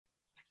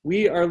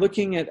We are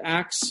looking at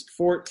Acts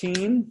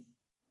 14,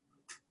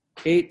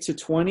 8 to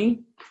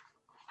 20.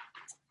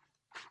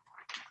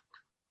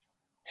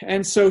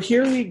 And so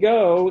here we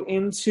go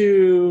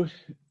into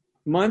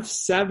month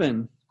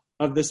 7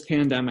 of this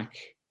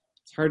pandemic.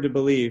 It's hard to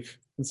believe.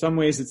 In some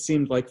ways, it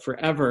seemed like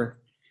forever.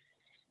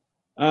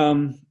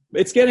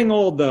 It's getting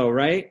old, though,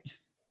 right?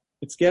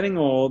 It's getting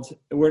old.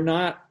 We're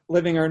not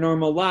living our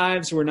normal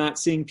lives. We're not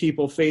seeing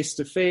people face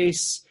to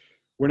face.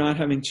 We're not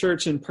having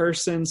church in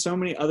person. So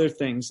many other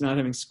things, not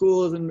having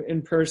schools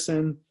in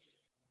person.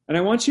 And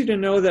I want you to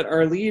know that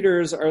our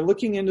leaders are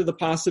looking into the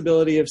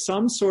possibility of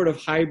some sort of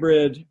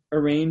hybrid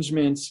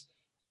arrangement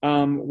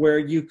where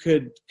you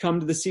could come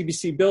to the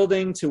CBC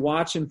building to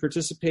watch and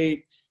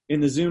participate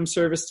in the Zoom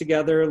service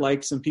together,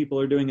 like some people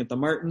are doing at the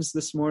Martins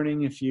this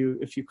morning, if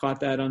you caught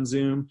that on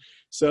Zoom.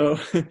 So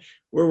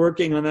we're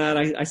working on that.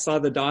 I saw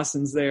the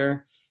Dawsons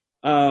there.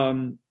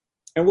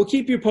 And we'll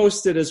keep you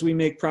posted as we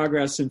make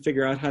progress and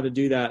figure out how to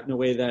do that in a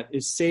way that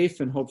is safe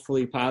and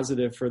hopefully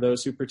positive for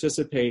those who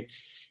participate.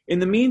 In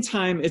the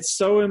meantime, it's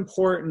so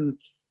important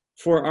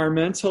for our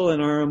mental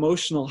and our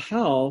emotional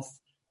health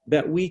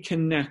that we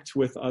connect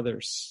with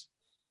others,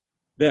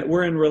 that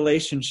we're in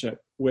relationship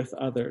with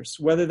others,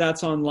 whether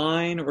that's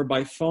online or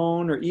by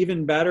phone, or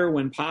even better,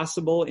 when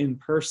possible, in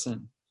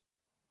person.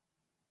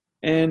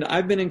 And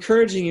I've been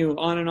encouraging you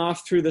on and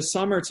off through the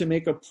summer to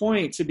make a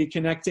point to be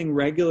connecting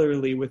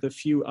regularly with a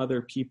few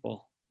other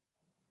people.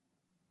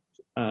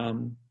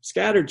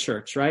 Scattered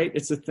church, right?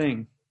 It's a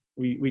thing.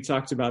 We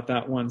talked about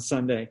that one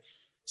Sunday.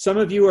 Some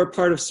of you are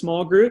part of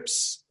small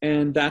groups,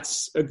 and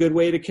that's a good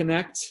way to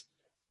connect.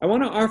 I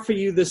want to offer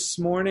you this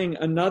morning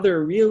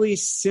another really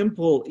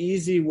simple,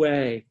 easy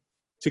way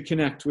to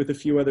connect with a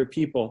few other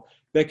people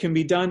that can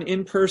be done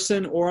in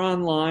person or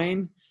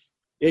online.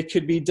 It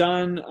could be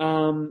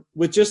done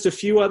with just a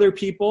few other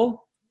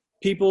people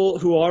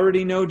who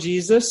already know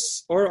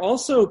Jesus, or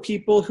also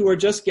people who are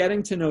just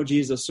getting to know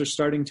Jesus or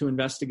starting to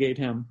investigate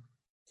him.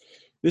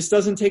 This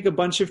doesn't take a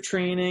bunch of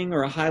training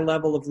or a high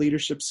level of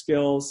leadership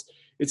skills.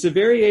 It's a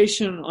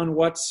variation on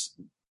what's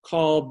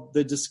called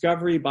the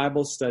Discovery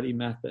Bible Study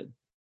method.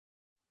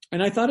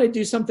 And I thought I'd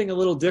do something a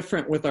little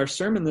different with our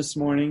sermon this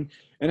morning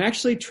and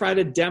actually try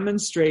to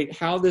demonstrate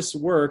how this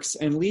works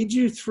and lead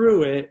you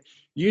through it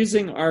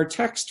using our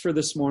text for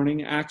this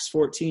morning, Acts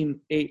 14,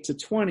 8 to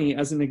 20,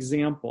 as an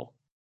example.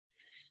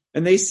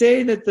 And they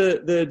say that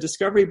the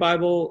Discovery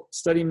Bible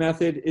Study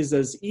method is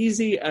as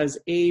easy as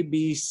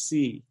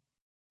ABC.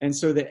 And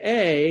so the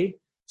A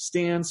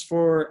stands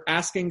for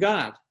asking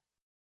God.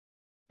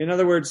 In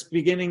other words,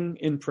 beginning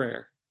in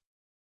prayer.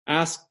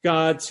 Ask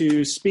God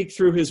to speak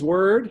through his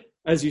word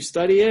as you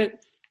study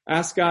it.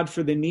 Ask God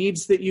for the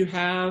needs that you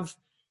have.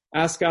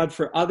 Ask God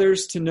for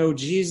others to know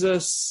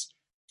Jesus.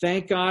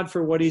 Thank God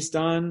for what he's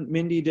done.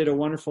 Mindy did a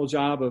wonderful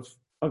job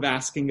of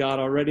asking God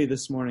already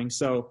this morning.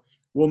 So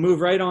we'll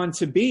move right on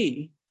to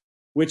B,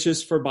 which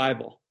is for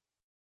Bible.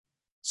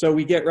 So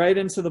we get right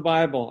into the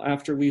Bible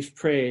after we've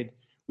prayed.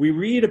 We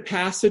read a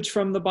passage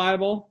from the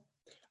Bible.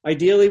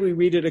 Ideally, we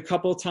read it a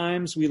couple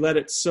times. We let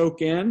it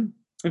soak in.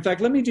 In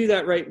fact, let me do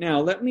that right now.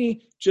 Let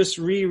me just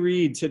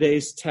reread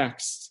today's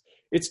text.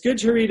 It's good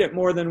to read it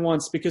more than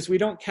once because we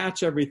don't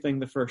catch everything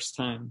the first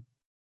time.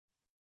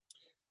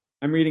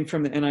 I'm reading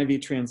from the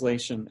NIV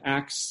translation,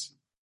 Acts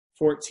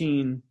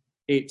 14,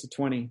 8 to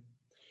 20.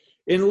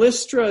 In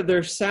Lystra,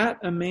 there sat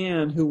a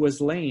man who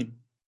was lame.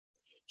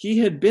 He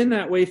had been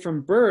that way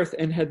from birth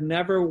and had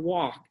never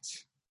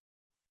walked.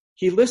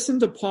 He listened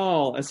to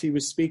Paul as he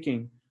was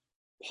speaking.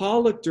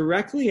 Paul looked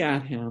directly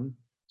at him,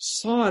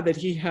 saw that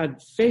he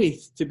had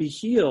faith to be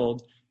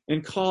healed,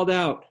 and called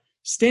out,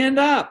 "Stand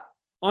up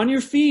on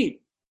your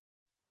feet."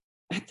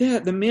 At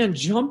that, the man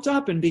jumped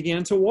up and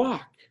began to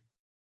walk.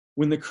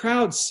 When the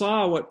crowd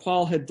saw what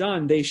Paul had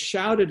done, they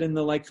shouted in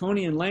the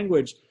Lycaonian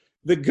language,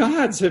 "The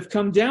gods have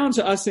come down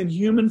to us in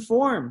human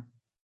form."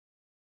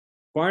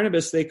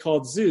 Barnabas they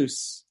called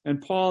Zeus,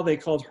 and Paul they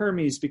called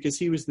Hermes because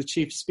he was the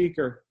chief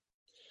speaker.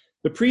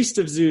 The priest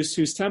of Zeus,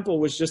 whose temple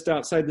was just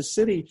outside the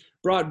city,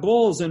 brought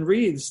bulls and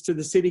wreaths to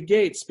the city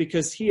gates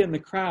because he and the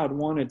crowd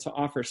wanted to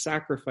offer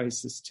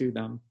sacrifices to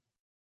them.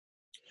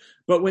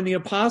 But when the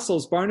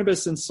apostles,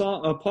 Barnabas and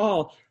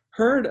Paul,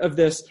 heard of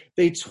this,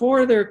 they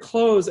tore their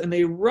clothes and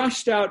they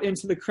rushed out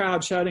into the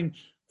crowd shouting,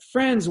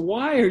 "Friends,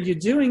 why are you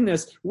doing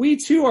this? We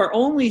too are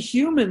only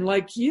human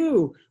like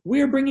you.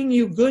 We are bringing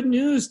you good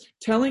news,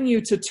 telling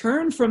you to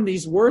turn from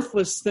these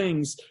worthless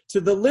things to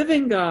the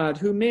living God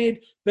who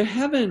made the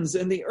heavens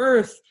and the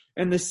earth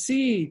and the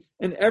sea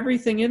and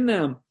everything in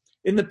them.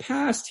 In the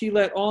past, he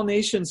let all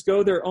nations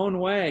go their own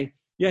way,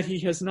 yet he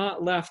has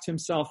not left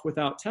himself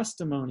without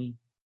testimony.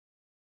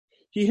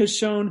 He has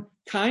shown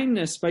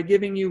kindness by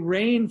giving you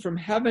rain from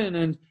heaven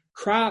and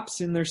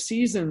crops in their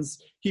seasons.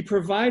 He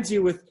provides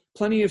you with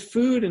plenty of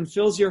food and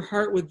fills your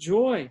heart with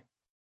joy."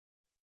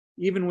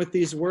 Even with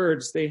these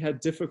words, they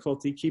had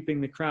difficulty keeping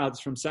the crowds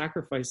from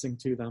sacrificing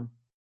to them.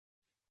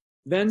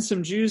 Then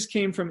some Jews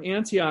came from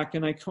Antioch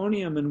and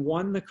Iconium and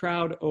won the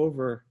crowd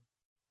over.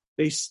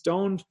 They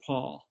stoned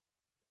Paul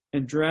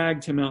and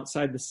dragged him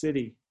outside the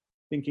city.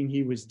 thinking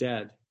he was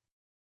dead.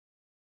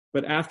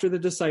 But after the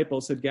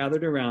disciples had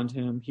gathered around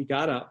him, he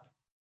got up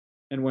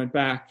and went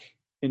back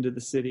into the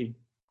city.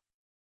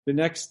 The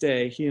next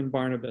day, he and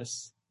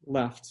Barnabas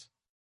left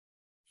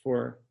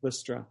for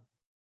Lystra.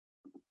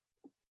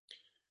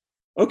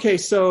 Okay,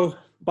 so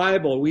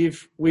Bible.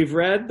 We've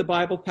read the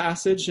Bible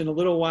passage. In a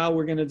little while,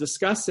 we're going to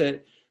discuss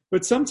it.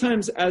 But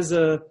sometimes as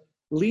a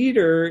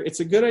leader, it's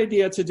a good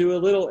idea to do a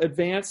little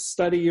advanced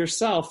study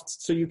yourself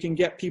so you can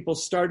get people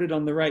started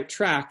on the right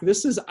track.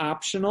 This is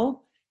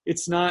optional.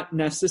 It's not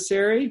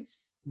necessary.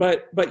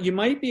 But you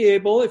might be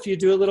able, if you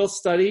do a little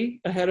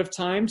study ahead of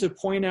time, to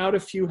point out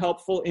a few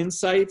helpful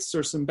insights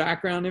or some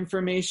background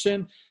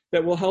information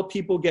that will help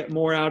people get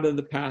more out of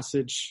the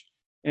passage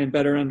and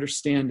better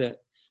understand it.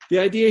 The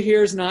idea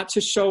here is not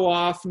to show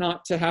off,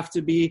 not to have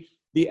to be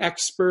the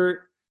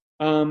expert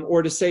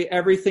or to say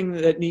everything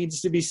that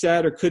needs to be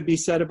said or could be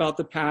said about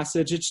the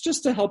passage. It's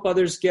just to help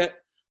others get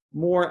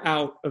more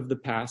out of the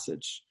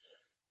passage.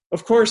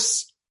 Of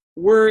course,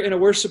 we're in a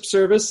worship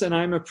service and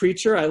I'm a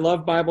preacher. I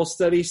love Bible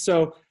study.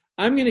 So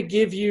I'm going to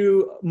give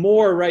you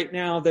more right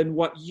now than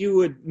what you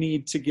would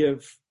need to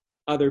give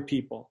other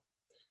people.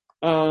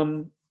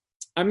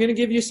 I'm going to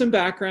give you some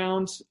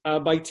background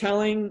by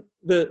telling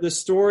the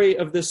story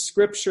of this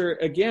scripture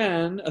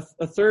again,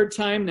 a third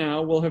time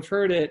now. We'll have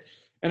heard it,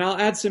 and I'll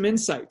add some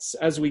insights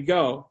as we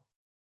go.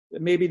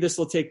 Maybe this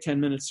will take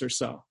 10 minutes or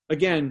so.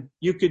 Again,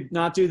 you could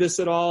not do this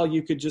at all.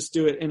 You could just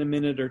do it in a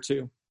minute or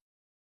two.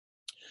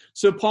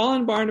 So Paul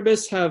and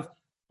Barnabas have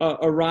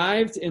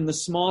arrived in the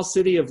small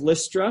city of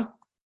Lystra,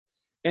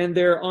 and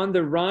they're on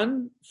the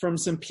run from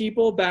some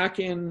people back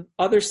in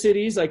other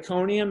cities,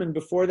 Iconium, and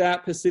before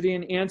that,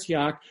 Pisidian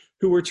Antioch,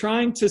 who were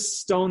trying to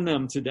stone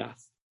them to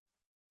death.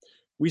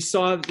 We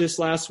saw this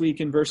last week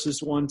in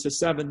verses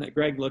 1-7 that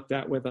Greg looked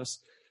at with us.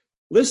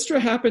 Lystra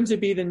happened to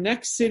be the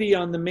next city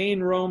on the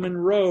main Roman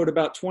road,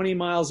 about 20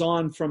 miles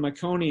on from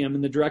Iconium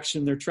in the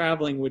direction they're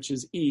traveling, which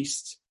is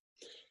east.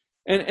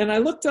 And I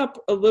looked up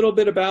a little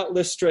bit about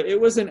Lystra. It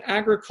was an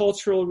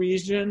agricultural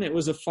region. It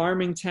was a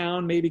farming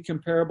town, maybe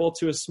comparable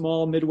to a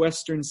small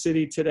Midwestern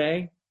city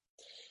today.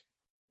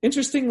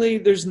 Interestingly,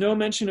 there's no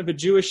mention of a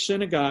Jewish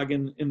synagogue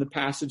in the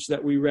passage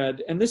that we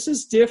read. And this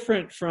is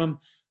different from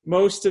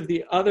most of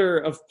the other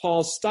of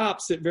Paul's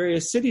stops at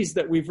various cities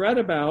that we've read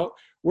about,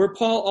 where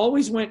Paul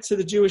always went to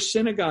the Jewish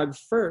synagogue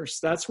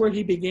first. That's where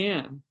he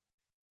began.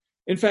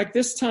 In fact,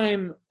 this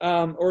time,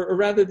 or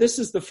rather, this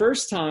is the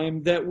first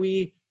time that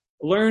we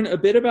learn a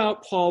bit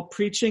about Paul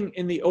preaching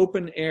in the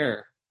open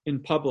air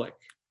in public.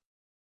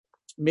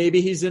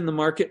 Maybe he's in the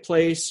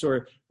marketplace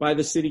or by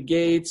the city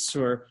gates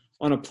or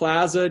on a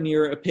plaza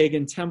near a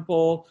pagan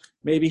temple.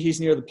 Maybe he's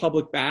near the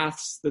public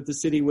baths that the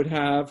city would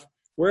have,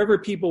 wherever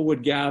people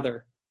would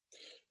gather.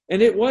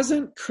 And it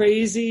wasn't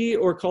crazy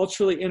or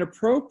culturally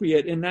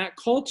inappropriate in that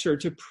culture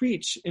to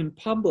preach in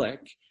public.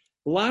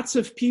 Lots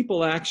of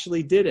people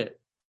actually did it.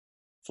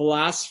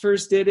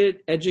 Philosophers did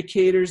it.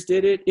 Educators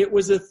did it. It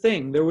was a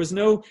thing. There was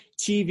no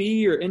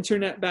TV or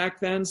internet back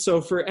then.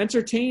 So for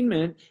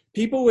entertainment,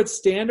 people would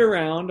stand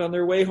around on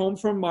their way home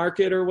from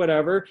market or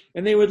whatever,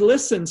 and they would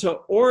listen to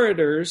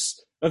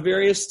orators of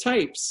various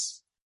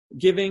types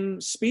giving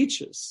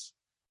speeches.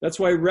 That's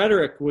why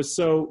rhetoric was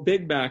so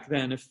big back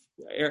then. If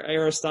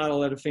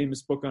Aristotle had a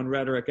famous book on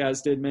rhetoric,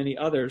 as did many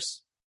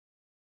others.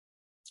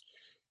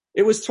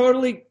 It was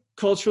totally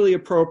culturally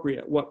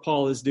appropriate what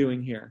Paul is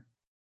doing here.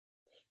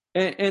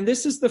 And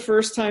this is the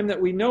first time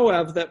that we know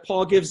of that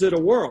Paul gives it a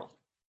whirl.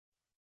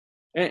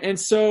 And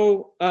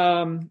so,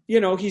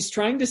 he's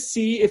trying to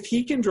see if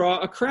he can draw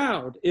a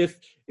crowd, if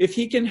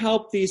he can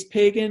help these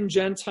pagan,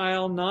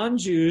 Gentile,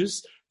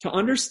 non-Jews to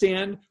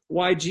understand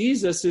why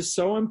Jesus is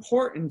so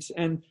important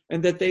and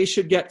that they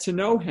should get to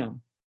know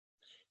him.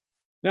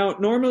 Now,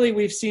 normally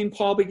we've seen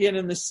Paul begin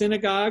in the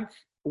synagogue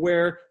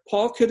where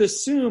Paul could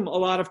assume a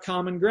lot of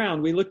common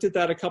ground. We looked at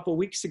that a couple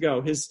weeks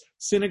ago, his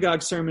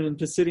synagogue sermon in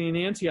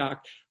Pisidian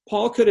Antioch.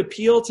 Paul could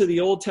appeal to the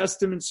Old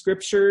Testament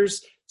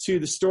scriptures, to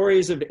the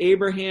stories of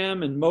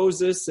Abraham and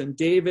Moses and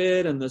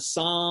David and the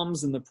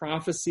Psalms and the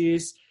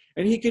prophecies,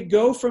 and he could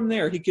go from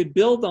there. He could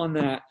build on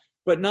that,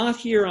 but not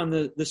here on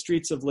the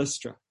streets of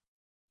Lystra.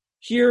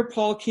 Here,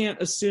 Paul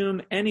can't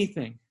assume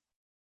anything.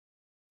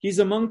 He's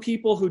among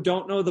people who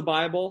don't know the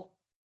Bible,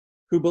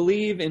 who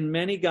believe in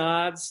many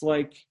gods,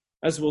 like,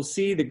 as we'll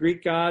see, the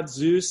Greek gods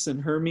Zeus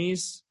and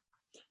Hermes.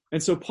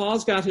 And so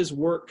Paul's got his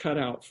work cut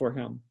out for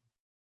him.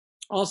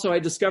 Also, I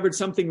discovered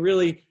something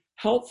really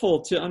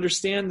helpful to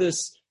understand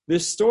this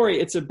story.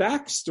 It's a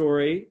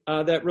backstory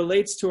that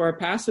relates to our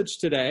passage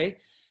today,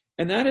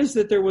 and that is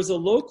that there was a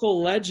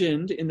local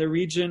legend in the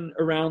region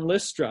around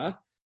Lystra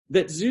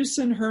that Zeus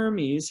and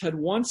Hermes had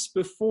once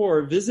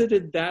before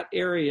visited that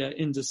area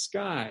in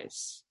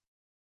disguise.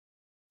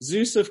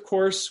 Zeus, of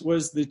course,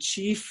 was the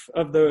chief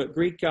of the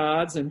Greek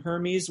gods, and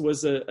Hermes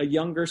was a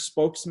younger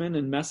spokesman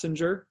and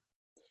messenger.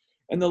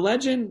 And the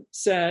legend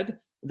said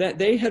that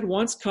they had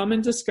once come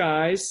in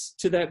disguise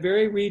to that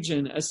very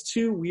region as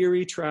two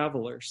weary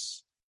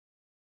travelers.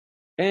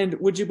 And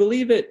would you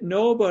believe it,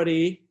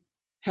 nobody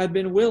had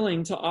been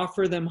willing to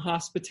offer them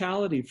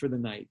hospitality for the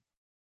night,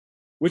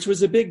 which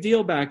was a big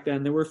deal back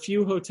then. There were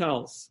few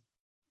hotels.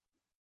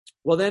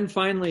 Well, then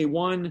finally,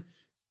 one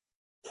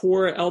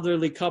poor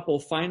elderly couple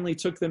finally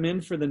took them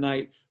in for the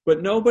night,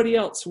 but nobody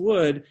else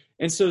would.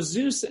 And so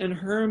Zeus and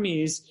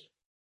Hermes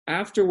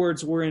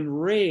afterwards were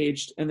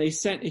enraged, and they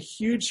sent a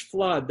huge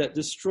flood that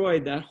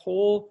destroyed that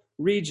whole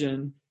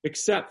region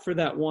except for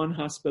that one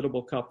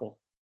hospitable couple.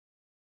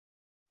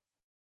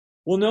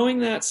 Well, knowing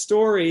that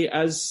story,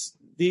 as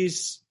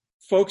these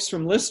folks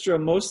from Lystra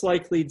most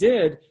likely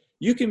did,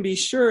 you can be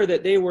sure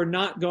that they were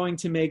not going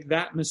to make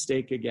that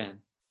mistake again.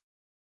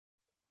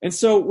 And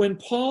so when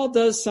Paul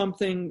does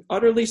something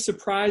utterly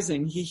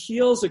surprising, he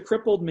heals a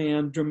crippled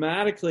man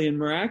dramatically and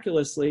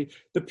miraculously,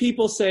 the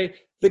people say,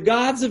 the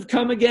gods have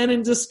come again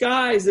in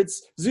disguise.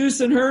 It's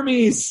Zeus and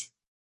Hermes.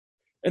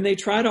 And they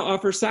try to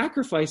offer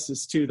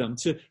sacrifices to them,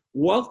 to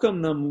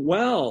welcome them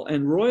well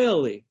and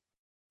royally.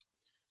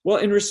 Well,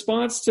 in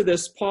response to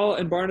this, Paul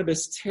and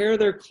Barnabas tear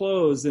their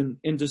clothes in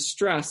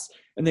distress,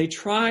 and they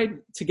tried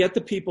to get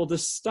the people to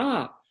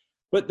stop.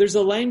 But there's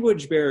a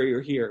language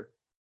barrier here.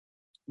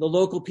 The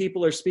local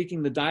people are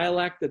speaking the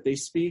dialect that they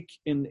speak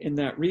in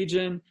that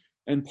region,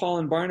 and Paul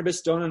and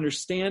Barnabas don't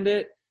understand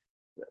it.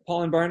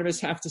 Paul and Barnabas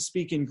have to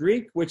speak in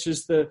Greek, which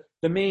is the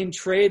main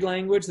trade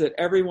language that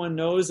everyone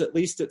knows, at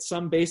least at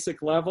some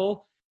basic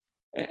level.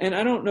 And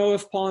I don't know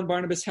if Paul and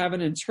Barnabas have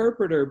an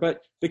interpreter,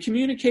 but the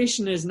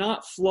communication is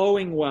not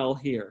flowing well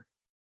here.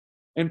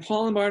 And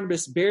Paul and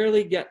Barnabas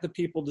barely get the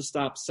people to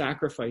stop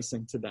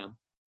sacrificing to them,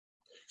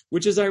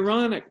 which is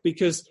ironic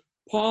because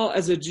Paul,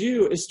 as a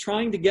Jew, is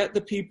trying to get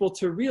the people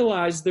to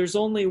realize there's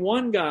only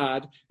one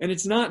God, and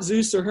it's not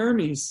Zeus or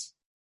Hermes.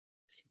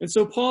 And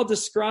so Paul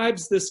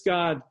describes this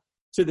God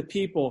to the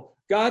people.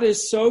 God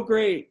is so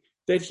great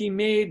that he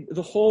made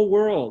the whole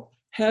world,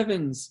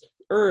 heavens,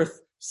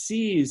 earth,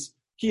 seas.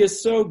 He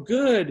is so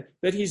good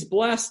that he's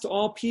blessed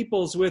all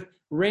peoples with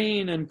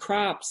rain and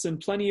crops and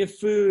plenty of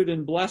food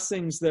and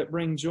blessings that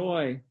bring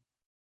joy.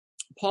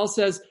 Paul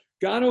says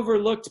God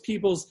overlooked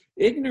people's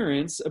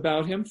ignorance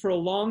about him for a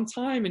long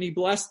time, and he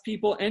blessed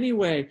people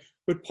anyway.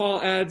 But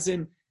Paul adds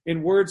in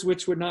words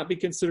which would not be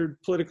considered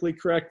politically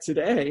correct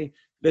today,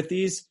 that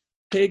these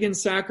pagan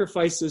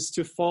sacrifices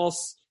to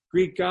false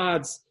Greek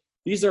gods,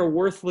 these are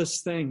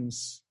worthless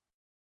things,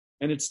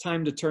 and it's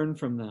time to turn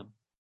from them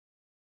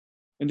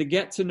and to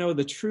get to know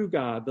the true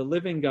God, the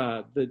living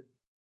God,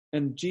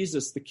 and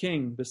Jesus, the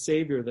King, the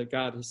Savior that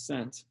God has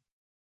sent.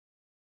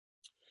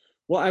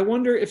 Well, I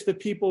wonder if the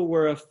people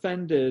were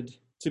offended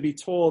to be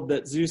told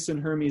that Zeus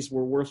and Hermes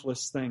were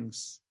worthless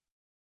things.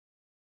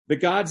 The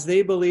gods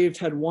they believed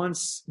had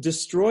once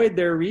destroyed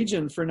their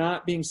region for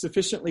not being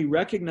sufficiently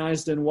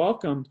recognized and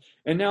welcomed,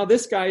 and now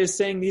this guy is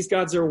saying these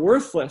gods are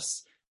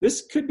worthless.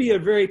 This could be a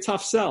very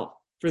tough sell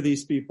for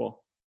these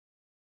people.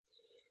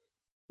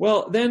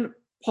 Well, then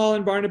Paul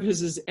and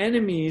Barnabas'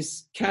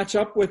 enemies catch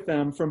up with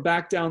them from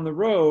back down the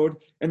road,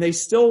 and they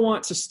still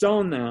want to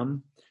stone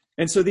them.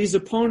 And so these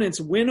opponents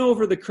win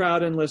over the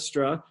crowd in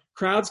Lystra.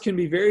 Crowds can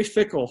be very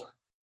fickle.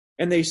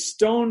 And they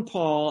stone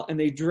Paul, and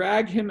they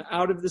drag him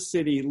out of the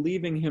city,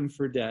 leaving him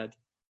for dead.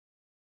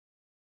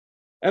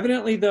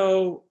 Evidently,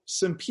 though,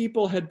 some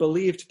people had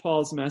believed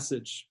Paul's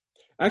message.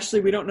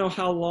 Actually, we don't know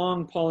how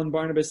long Paul and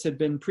Barnabas had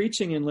been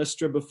preaching in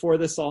Lystra before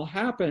this all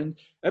happened.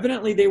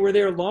 Evidently, they were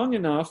there long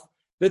enough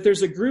that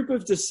there's a group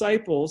of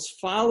disciples,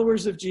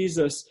 followers of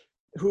Jesus,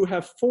 who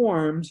have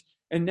formed,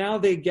 and now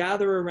they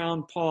gather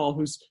around Paul,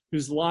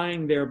 who's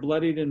lying there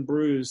bloodied and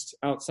bruised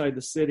outside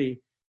the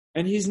city.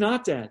 And he's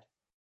not dead.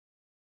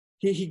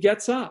 He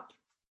gets up,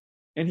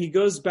 and he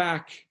goes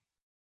back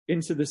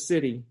into the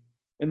city.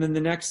 And then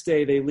the next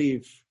day they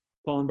leave.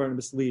 Paul and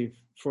Barnabas leave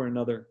for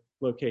another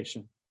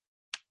location.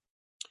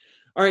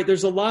 All right,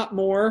 there's a lot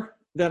more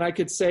that I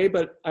could say,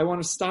 but I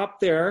want to stop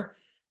there.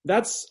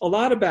 That's a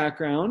lot of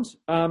background.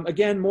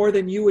 Again, more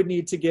than you would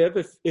need to give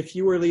if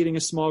you were leading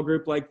a small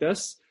group like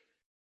this.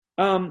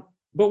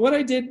 But what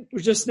I did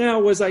just now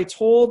was I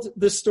told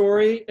the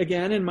story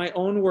again in my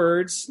own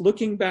words,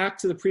 looking back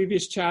to the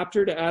previous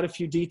chapter to add a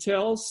few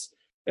details,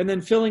 and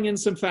then filling in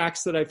some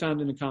facts that I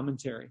found in a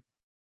commentary.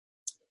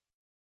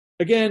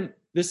 Again,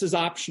 this is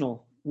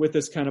optional with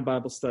this kind of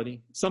Bible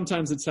study.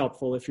 Sometimes it's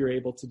helpful if you're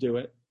able to do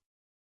it.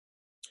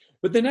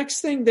 But the next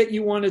thing that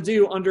you want to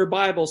do under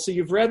Bible, so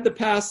you've read the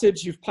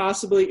passage, you've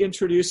possibly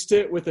introduced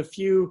it with a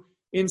few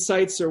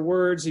insights or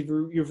words,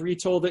 you've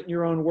retold it in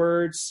your own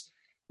words.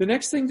 The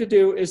next thing to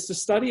do is to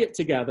study it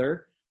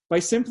together by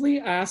simply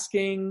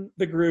asking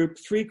the group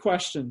 3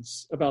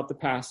 questions about the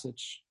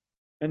passage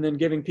and then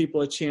giving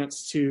people a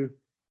chance to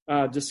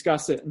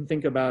discuss it and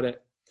think about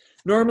it.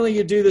 Normally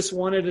you do this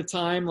one at a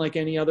time like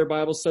any other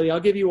Bible study. I'll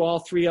give you all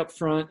 3 up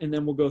front and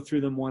then we'll go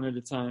through them one at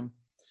a time.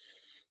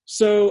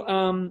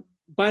 So,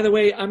 by the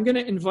way, I'm going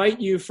to invite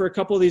you for a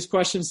couple of these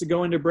questions to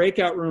go into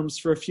breakout rooms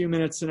for a few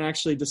minutes and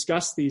actually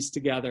discuss these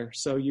together.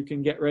 So you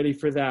can get ready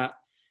for that.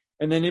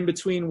 And then in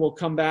between, we'll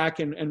come back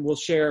and we'll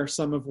share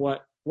some of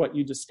what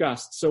you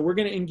discussed. So we're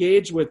going to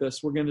engage with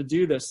this. We're going to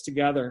do this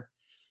together.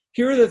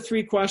 Here are the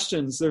 3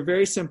 questions. They're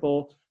very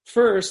simple.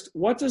 First,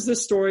 what does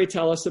this story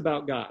tell us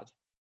about God?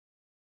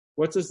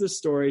 What does this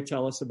story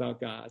tell us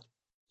about God?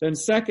 Then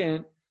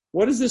second,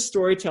 what does this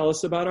story tell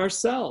us about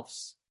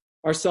ourselves?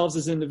 Ourselves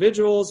as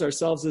individuals,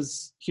 ourselves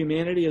as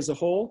humanity as a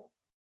whole?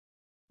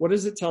 What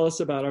does it tell us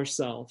about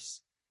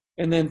ourselves?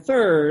 And then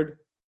third,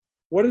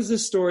 what is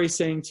this story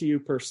saying to you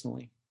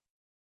personally?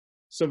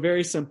 So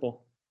very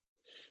simple.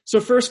 So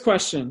first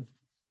question,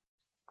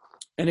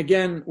 and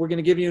again, we're going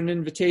to give you an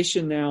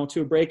invitation now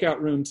to a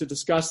breakout room to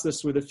discuss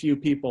this with a few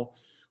people.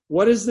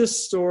 What does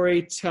this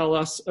story tell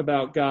us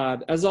about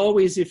God? As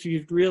always, if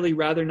you'd really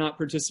rather not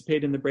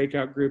participate in the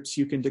breakout groups,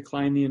 you can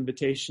decline the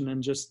invitation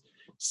and just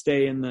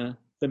stay in the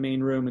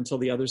main room until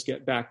the others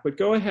get back. But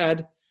go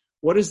ahead.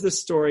 What does this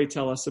story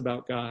tell us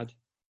about God?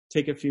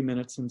 Take a few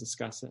minutes and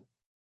discuss it.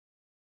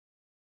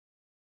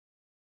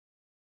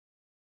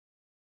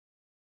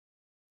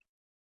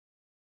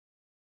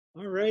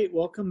 All right,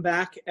 welcome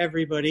back,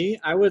 everybody.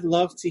 I would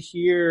love to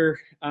hear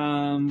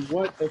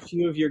what a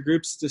few of your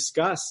groups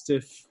discussed.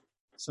 If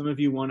some of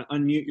you want to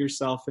unmute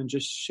yourself and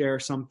just share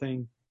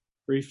something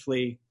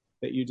briefly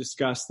that you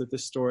discussed that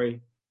this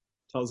story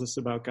tells us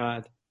about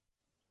God.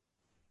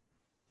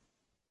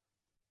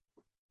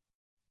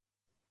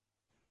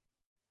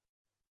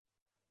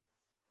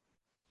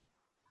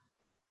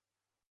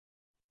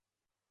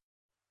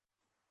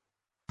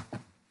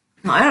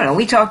 I don't know.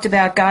 We talked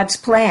about God's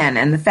plan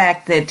and the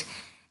fact that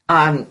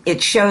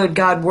it showed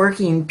God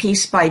working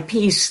piece by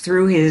piece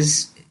through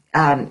his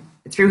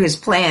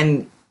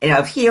plan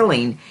of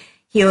healing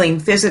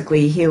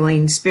physically,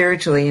 healing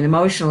spiritually and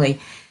emotionally,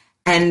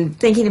 and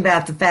thinking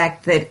about the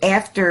fact that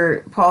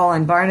after Paul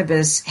and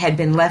Barnabas had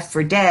been left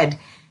for dead,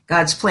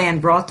 God's plan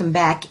brought them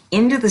back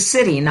into the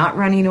city, not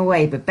running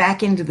away, but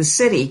back into the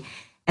city.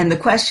 And the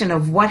question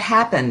of what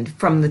happened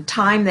from the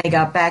time they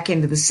got back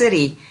into the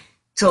city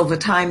till the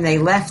time they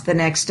left the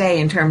next day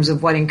in terms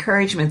of what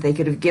encouragement they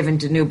could have given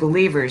to new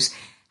believers,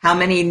 how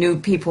many new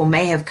people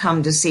may have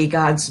come to see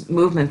God's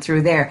movement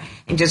through there,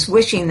 and just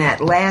wishing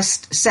that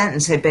last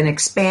sentence had been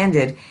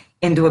expanded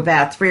into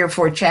about 3 or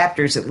 4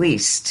 chapters at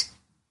least.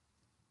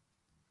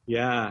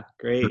 Yeah,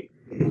 great.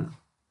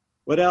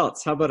 What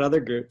else? How about other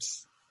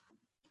groups?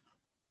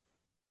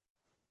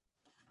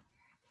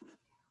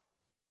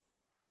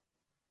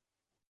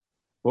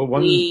 Well,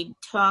 we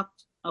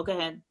talked. Oh, go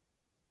ahead.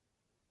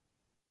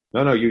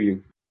 No,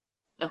 you.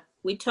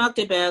 We talked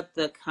about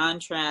the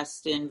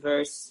contrast in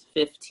verse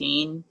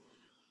 15.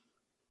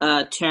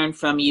 Turn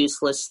from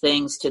useless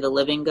things to the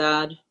living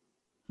God,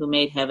 who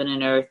made heaven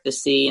and earth, the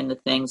sea, and the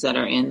things that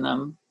are in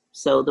them.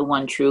 So the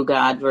one true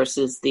God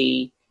versus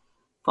the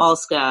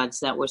false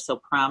gods that were so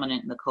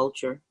prominent in the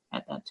culture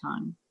at that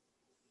time.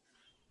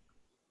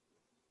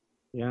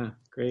 Yeah,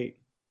 great.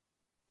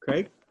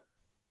 Craig?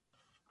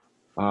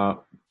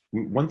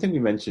 One thing we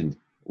mentioned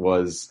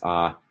was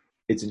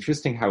it's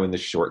interesting how in the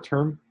short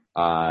term,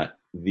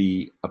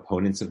 the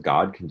opponents of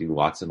God can do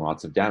lots and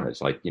lots of damage.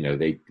 Like,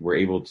 they were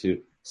able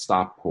to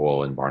stop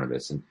Paul and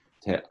Barnabas and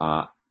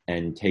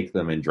take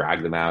them and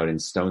drag them out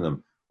and stone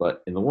them.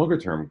 But in the longer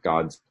term,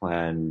 God's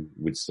plan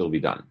would still be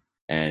done.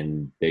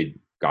 And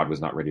God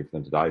was not ready for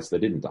them to die, so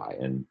they didn't die.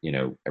 And,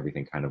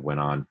 everything kind of went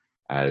on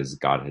as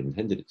God had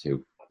intended it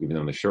to, even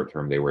though in the short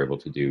term, they were able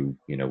to do,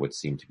 what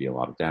seemed to be a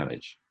lot of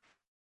damage.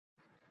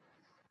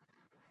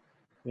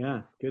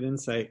 Yeah, good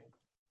insight.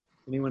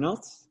 Anyone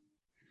else?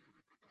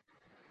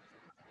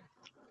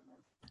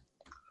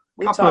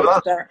 We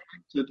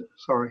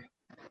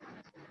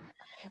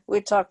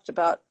talked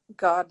about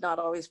God not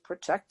always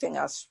protecting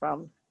us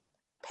from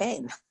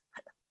pain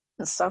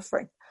and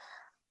suffering.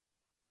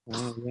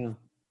 Oh, yeah.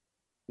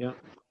 Yeah.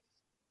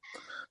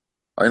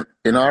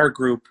 In our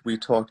group, we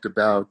talked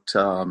about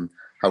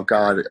how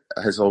God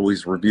has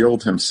always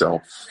revealed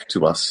himself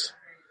to us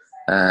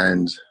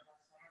and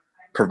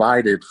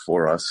provided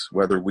for us,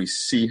 whether we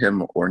see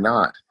him or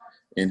not,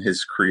 in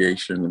his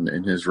creation and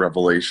in his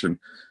revelation.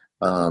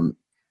 In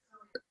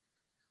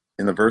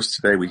the verse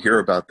today, we hear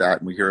about that,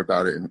 and we hear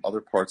about it in other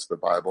parts of the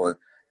Bible.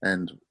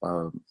 And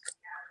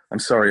I'm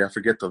sorry, I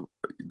forget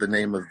the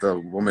name of the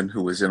woman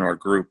who was in our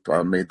group,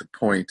 made the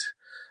point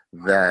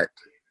that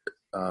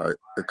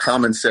the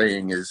common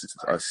saying is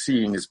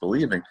seeing is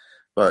believing,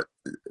 but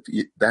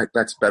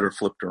that's better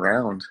flipped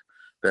around,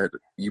 that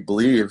you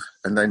believe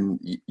and then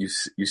you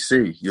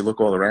see, you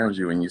look all around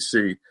you and you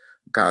see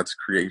God's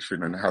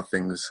creation and how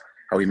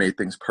he made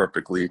things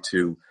perfectly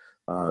to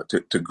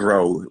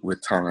grow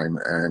with time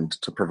and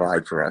to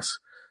provide for us.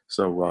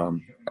 So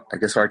I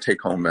guess our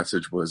take-home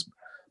message was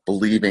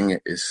believing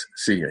is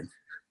seeing.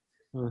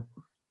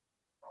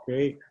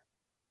 Great.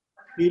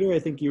 Peter, I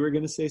think you were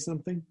going to say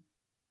something.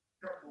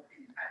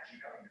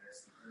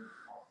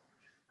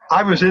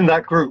 I was in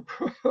that group.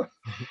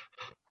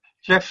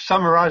 Jeff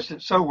summarized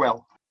it so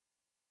well.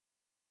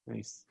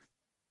 Nice.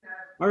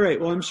 All right.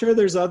 Well, I'm sure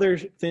there's other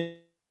things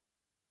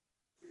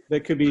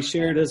that could be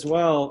shared as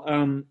well.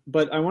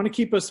 But I want to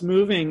keep us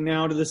moving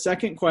now to the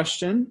second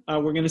question.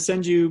 We're going to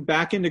send you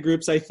back into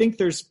groups. I think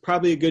there's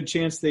probably a good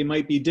chance they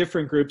might be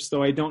different groups,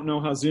 though I don't know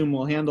how Zoom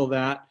will handle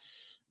that.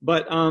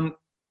 But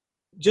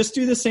just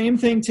do the same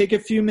thing. Take a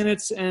few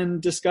minutes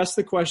and discuss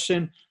the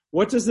question,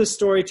 what does this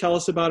story tell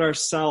us about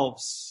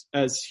ourselves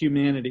as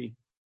humanity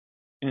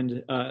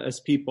and as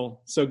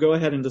people? So go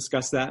ahead and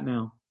discuss that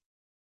now.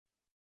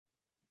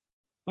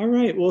 All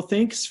right. Well,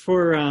 thanks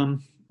for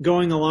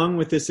going along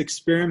with this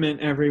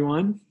experiment,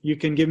 everyone. You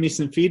can give me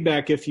some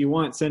feedback if you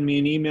want. Send me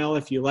an email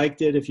if you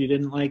liked it, if you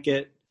didn't like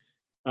it.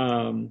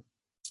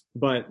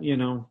 But,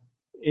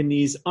 in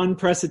these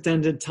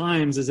unprecedented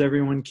times, as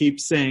everyone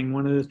keeps saying,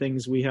 one of the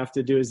things we have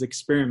to do is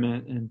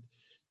experiment and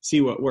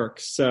see what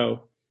works.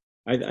 So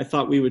I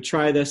thought we would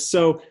try this.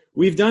 So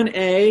we've done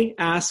A,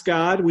 ask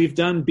God. We've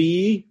done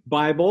B,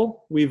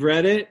 Bible. We've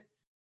read it,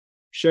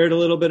 shared a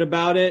little bit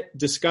about it,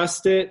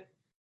 discussed it.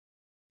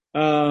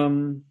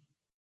 And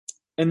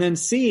then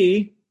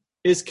C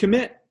is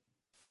commit.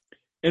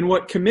 And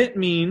what commit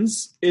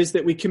means is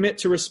that we commit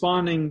to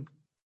responding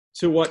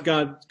to what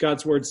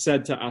God's word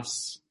said to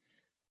us.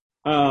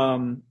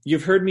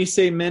 You've heard me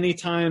say many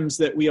times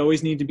that we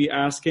always need to be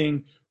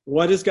asking,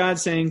 what is God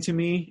saying to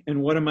me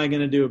and what am I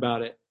going to do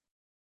about it?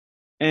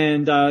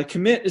 And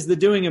commit is the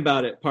doing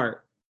about it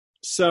part.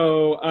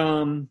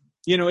 So,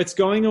 it's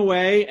going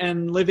away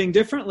and living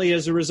differently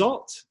as a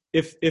result.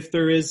 If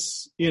there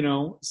is,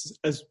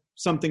 as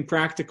something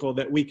practical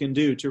that we can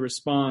do to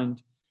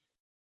respond.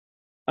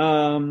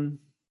 And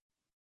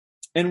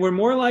we're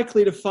more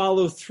likely to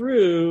follow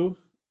through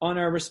on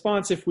our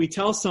response if we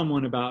tell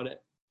someone about it.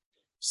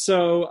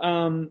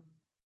 So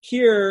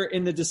here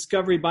in the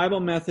Discovery Bible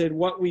Method,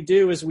 what we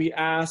do is we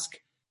ask,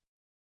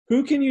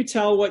 who can you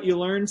tell what you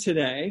learned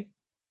today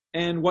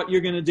and what you're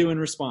going to do in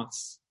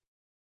response?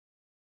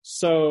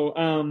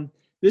 So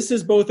this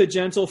is both a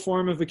gentle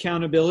form of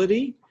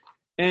accountability,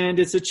 and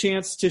it's a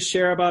chance to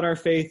share about our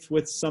faith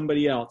with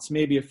somebody else,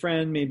 maybe a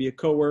friend, maybe a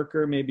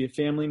coworker, maybe a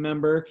family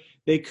member.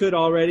 They could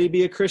already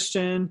be a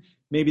Christian.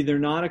 Maybe they're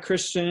not a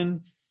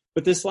Christian.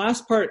 But this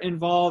last part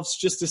involves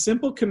just a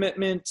simple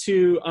commitment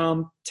to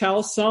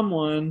tell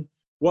someone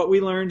what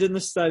we learned in the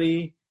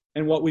study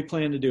and what we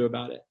plan to do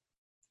about it.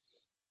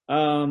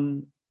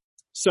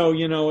 So,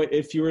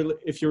 if you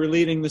were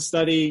leading the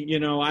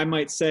study, I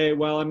might say,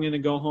 well, I'm going to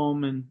go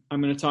home and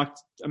I'm going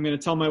to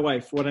tell my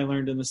wife what I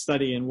learned in the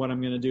study and what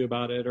I'm going to do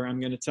about it, or I'm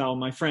going to tell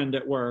my friend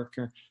at work.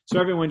 So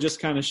everyone just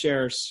kind of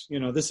shares,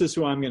 this is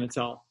who I'm going to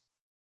tell.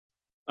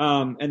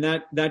 And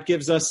that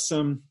gives us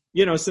some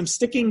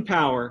sticking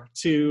power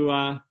to,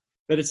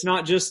 that it's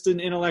not just an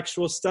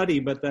intellectual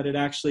study, but that it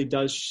actually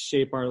does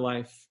shape our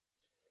life.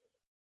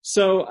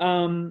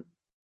 So,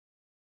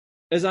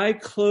 as I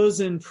close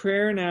in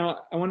prayer now,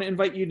 I want to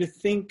invite you to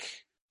think,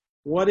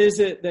 what is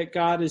it that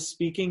God is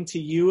speaking to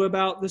you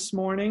about this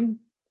morning?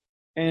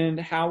 And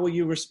how will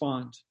you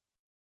respond?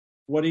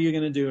 What are you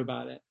going to do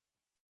about it?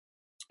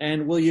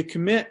 And will you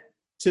commit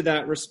to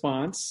that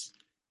response?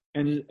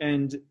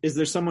 And is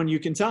there someone you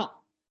can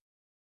tell?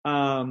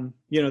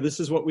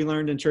 This is what we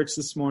learned in church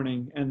this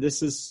morning, and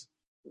this is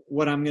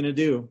what I'm going to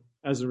do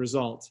as a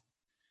result.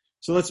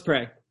 So let's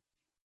pray.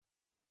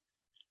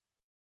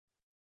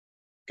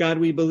 God,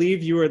 we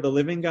believe you are the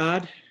living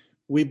God.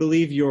 We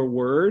believe your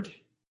word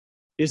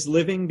is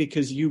living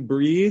because you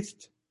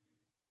breathed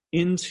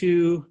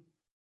into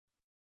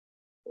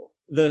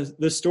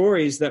the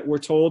stories that were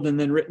told and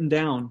then written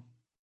down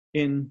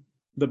in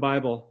the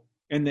Bible,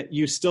 and that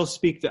you still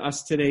speak to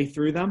us today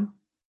through them.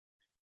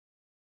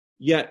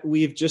 Yet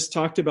we've just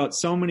talked about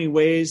so many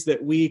ways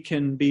that we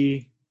can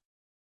be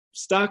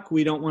stuck.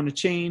 We don't want to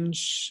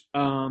change.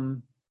 We're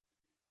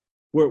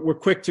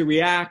quick to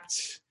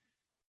react.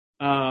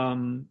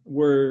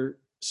 We're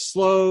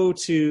slow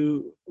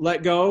to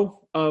let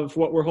go of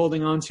what we're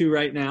holding on to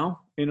right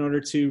now in order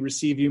to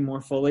receive you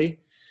more fully.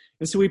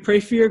 And so we pray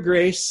for your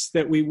grace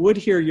that we would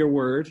hear your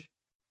word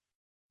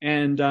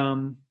and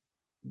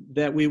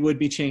that we would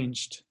be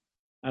changed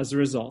as a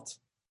result.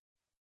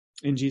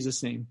 In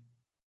Jesus' name,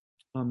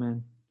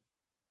 amen.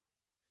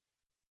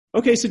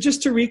 Okay, so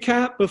just to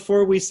recap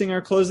before we sing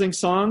our closing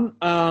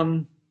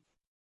song,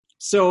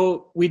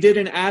 so we did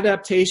an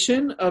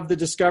adaptation of the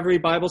Discovery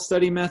Bible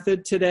Study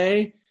Method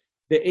today.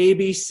 The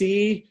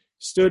ABC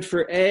stood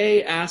for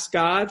A, ask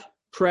God,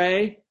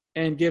 pray,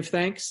 and give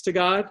thanks to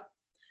God.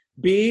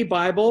 B,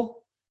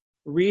 Bible,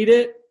 read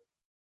it,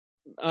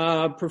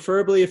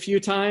 preferably a few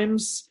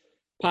times,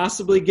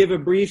 possibly give a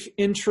brief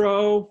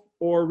intro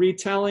or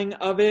retelling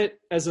of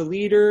it as a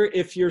leader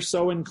if you're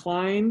so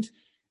inclined,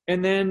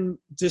 and then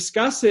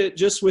discuss it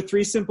just with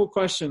three simple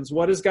questions.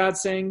 What is God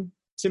saying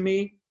to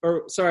me?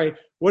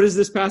 What does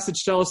this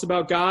passage tell us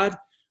about God?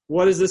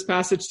 What does this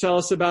passage tell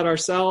us about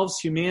ourselves,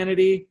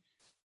 humanity?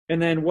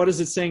 And then what is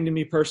it saying to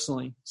me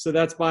personally? So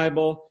that's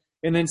Bible.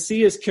 And then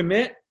C is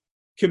commit.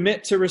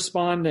 Commit to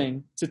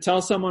responding, to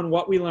tell someone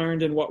what we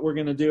learned and what we're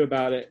going to do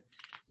about it.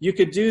 You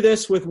could do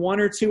this with one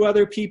or two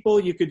other people.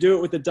 You could do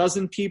it with a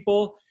dozen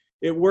people.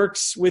 It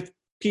works with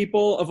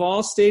people of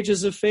all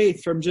stages of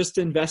faith, from just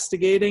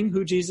investigating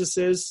who Jesus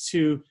is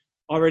to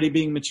already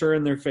being mature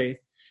in their faith.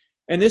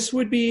 And this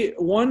would be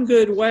one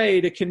good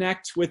way to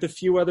connect with a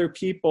few other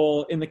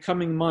people in the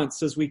coming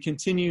months as we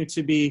continue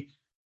to be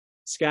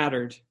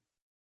scattered.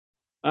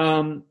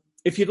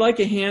 If you'd like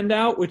a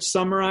handout which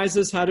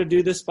summarizes how to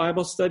do this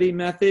Bible study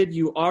method,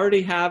 you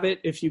already have it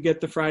if you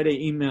get the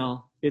Friday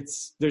email.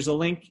 There's a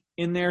link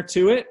in there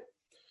to it.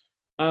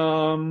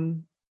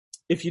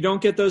 If you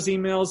don't get those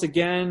emails,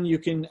 again, you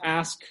can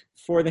ask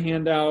for the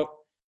handout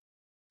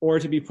or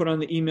to be put on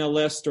the email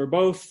list, or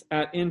both,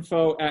 at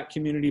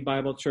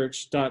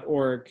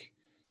info@communitybiblechurch.org.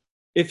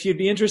 If you'd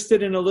be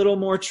interested in a little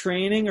more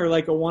training or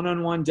like a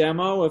one-on-one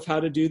demo of how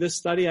to do this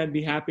study, I'd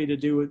be happy to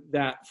do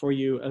that for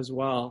you as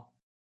well,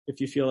 if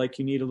you feel like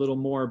you need a little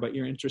more but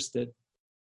you're interested.